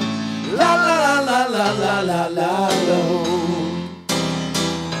 La la la la la la la la.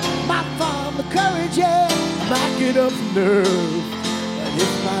 Might find the courage, yeah, might get up the nerve. But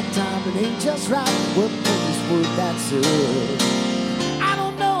if my timing ain't just right, what purpose would that serve? I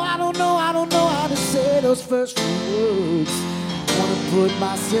don't know how to say those first few words. Wanna put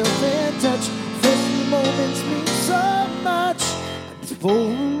myself in touch. First few moments mean so much. I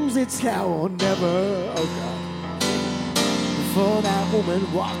suppose it's now or never, oh God, before that woman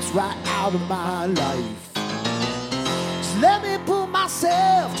walks right out of my life. So let me pull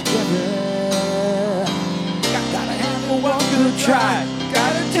myself together. Gotta handle one good try.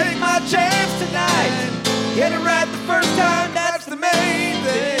 Gotta take my chance tonight. Get it right the first time, that's the main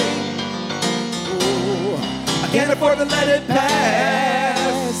thing. Oh, I can't afford to let it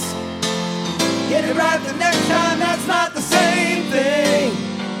pass. Get it right the next time, that's not the same thing.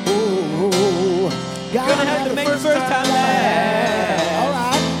 oh, Gonna have to make the first time last. All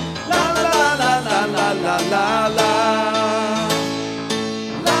right. La la la la la la la la.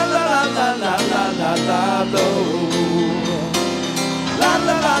 La la la la la la la la la. La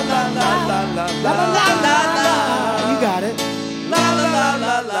la la la la la la la la la. You got it. La la la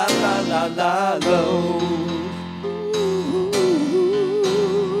la la la la la la.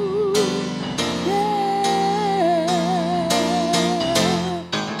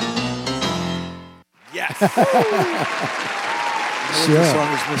 Yes. You know what the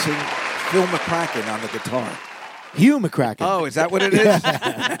song is missing? Phil McCracken on the guitar. Hugh McCracken. Oh, is that what it is?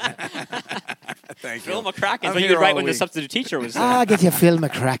 Thank Phil you. McCracken. I'm So you here could write all when the week. substitute teacher was there. I'll get you Phil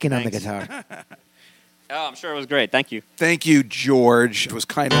McCracken on the guitar. Oh, I'm sure it was great. Thank you. Thank you, George. It was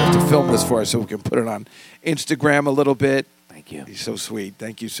kind enough to film this for us so we can put it on Instagram a little bit. Thank you. He's so sweet.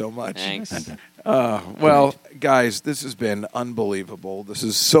 Thank you so much. Thanks. Well, guys, this has been unbelievable. This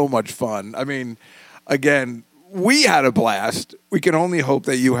is so much fun. I mean, again, we had a blast. We can only hope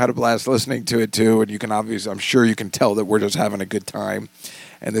that you had a blast listening to it too. And you can obviously, I'm sure you can tell that we're just having a good time.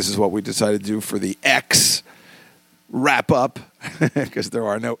 And this is what we decided to do for the X wrap up, because there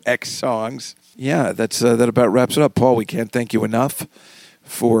are no X songs. Yeah, that about wraps it up. Paul, we can't thank you enough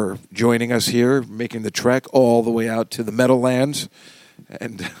for joining us here, making the trek all the way out to the Meadowlands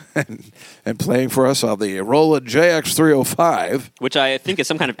and playing for us on the Roland JX305. Which I think is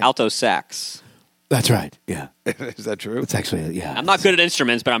some kind of alto sax. That's right. Yeah. Is that true? It's actually, yeah. I'm not good at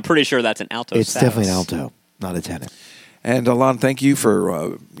instruments, but I'm pretty sure that's an alto It's sax. definitely an alto, not a tenor. And Alon, thank you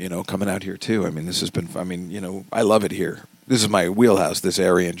for coming out here too. I mean, this has been. I mean, I love it here. This is my wheelhouse. This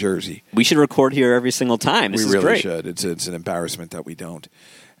area in Jersey. We should record here every single time. This We is really great. should. It's an embarrassment that we don't.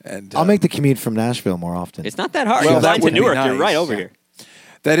 And I'll make the commute from Nashville more often. It's not that hard. Well, You're that flying to would be Newark. You're nice. right over Yeah. here.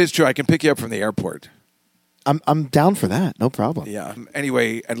 That is true. I can pick you up from the airport. I'm down for that. No problem. Yeah.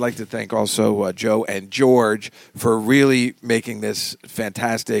 Anyway, I'd like to thank also Joe and George for really making this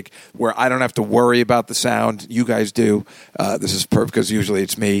fantastic, where I don't have to worry about the sound. You guys do. This is perfect because usually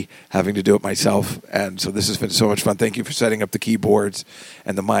it's me having to do it myself. And so this has been so much fun. Thank you for setting up the keyboards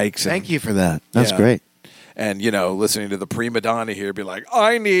and the mics. Thank you for that. That's Yeah. great. And, listening to the prima donna here be like,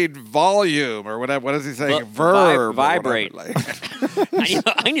 I need volume or whatever. What is he saying? Vi- Verb. or vibrate. whatever.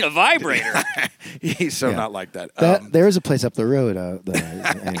 I need a vibrator. He's so Yeah. not like that. There is a place up the road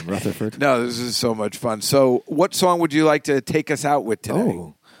in Rutherford. No, this is so much fun. So what song would you like to take us out with today?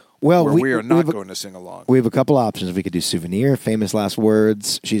 Oh. Well, Where we are not have a- going to sing along. We have a couple options. We could do Souvenir, Famous Last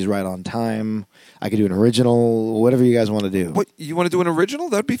Words, She's Right on Time. I could do an original, whatever you guys want to do. What, you want to do an original?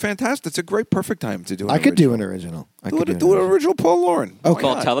 That'd be fantastic. It's a great, perfect time to do an I could do an original. original. Do an original Paul Lauren. Okay. Why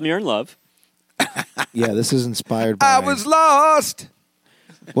Called not? Tell Them You're in Love. Yeah, this is inspired by... I was lost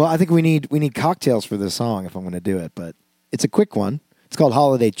Well, I think we need cocktails for this song if I'm going to do it, but it's a quick one. It's called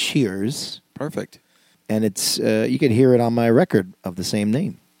Holiday Cheers, Perfect. and it's you can hear it on my record of the same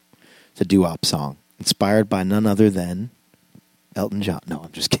name. It's a doo-wop song inspired by none other than Elton John. No,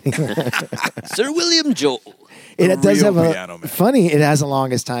 I'm just kidding. Sir William Joel. It does Real have piano a man. funny. It has a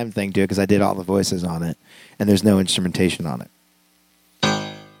longest time thing to it because I did all the voices on it, and there's no instrumentation on it.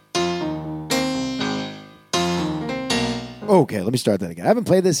 Okay, let me start that again. I haven't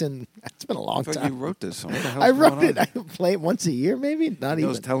played this in. It's been a long I thought you time. wrote this song. What the hell's I wrote going it. on? I play it once a year, maybe. Not He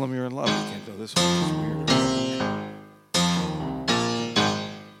even. goes, tell him you're in love. You can't do this one. It's weird.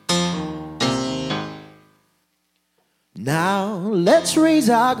 Now let's raise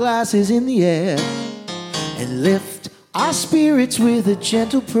our glasses in the air and lift our spirits with a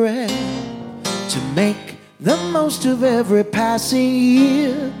gentle prayer to make the most of every passing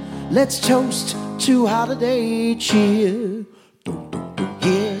year. Let's toast to holiday cheer.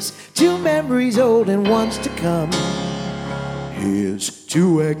 Here's to memories old and ones to come. Here's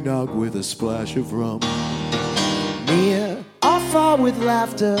to eggnog with a splash of rum. Near or far with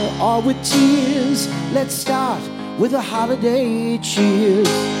laughter or with tears, let's start with a holiday cheers.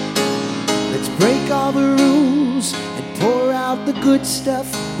 Let's break all the rules and pour out the good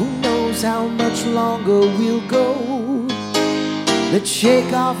stuff. Who knows how much longer we'll go? Let's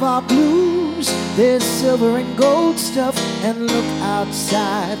shake off our blues. There's silver and gold stuff. And look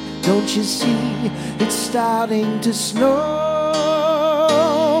outside, don't you see? It's starting to snow.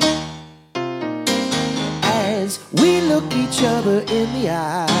 As we look each other in the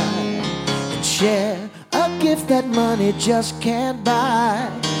eye and share a gift that money just can't buy.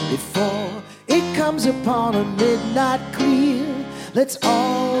 Before it comes upon a midnight clear, let's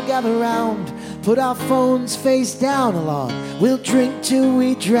all gather round, put our phones face down along. We'll drink till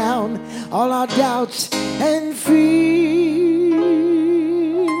we drown all our doubts and fears.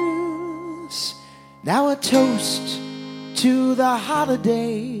 Now a toast to the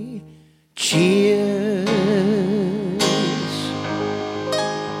holiday. Cheers.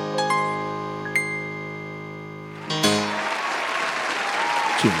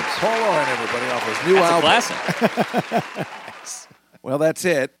 Cheers. Paul Oren, everybody, off his new That's a album. classic. Well, that's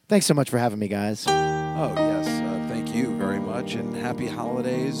it. Thanks so much for having me, guys. Oh, yes. Thank you very much. And happy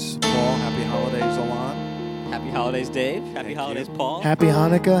holidays, Paul. Happy holidays, Alon. Happy holidays, Dave. Happy Thank holidays, you. Paul. Happy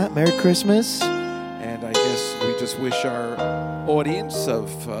Hanukkah. Merry Christmas. And I guess we just wish our audience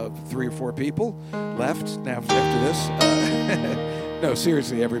of 3 or 4 people left now after this. No,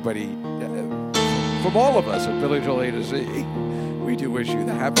 seriously, everybody, from all of us at Billy Joel A to Z, we do wish you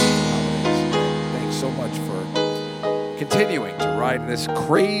the happiest holidays. Thanks so much for continuing to ride this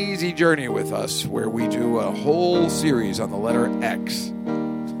crazy journey with us where we do a whole series on the letter X.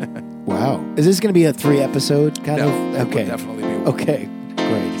 Wow. Is this going to be a 3-episode kind No, of? it would Okay. definitely be one. Okay. He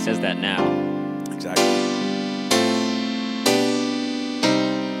Great. says that now. Exactly.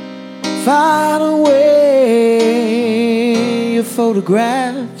 File away your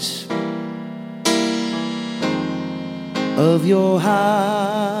photographs of your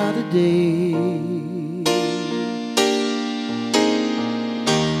holiday.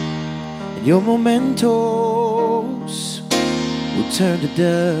 And your mementos will turn to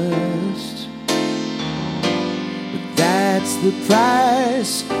dust. But that's the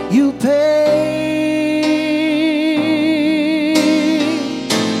price you pay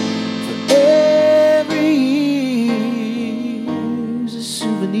for every year's a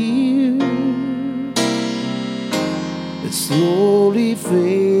souvenir that slowly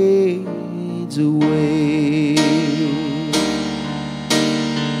fades away.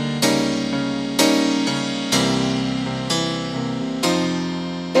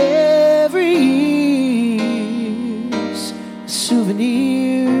 Every year's a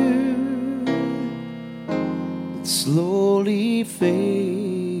souvenir that slowly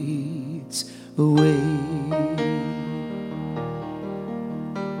fades away.